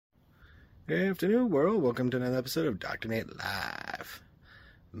Good afternoon, world. Welcome to another episode of Dr. Nate Live.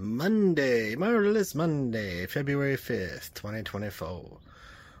 Monday, marvelous Monday, February 5th, 2024.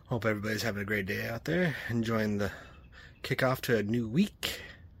 Hope everybody's having a great day out there, enjoying the kickoff to a new week.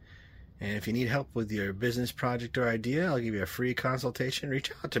 And if you need help with your business project or idea, I'll give you a free consultation.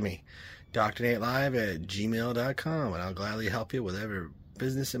 Reach out to me, DoctorNateLive@gmail.com, and I'll gladly help you with whatever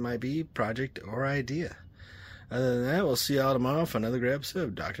business it might be, project or idea. Other than that, we'll see y'all tomorrow for another great episode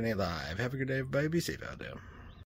of Dr. Nate Live. Have a good day, everybody. Be safe out there.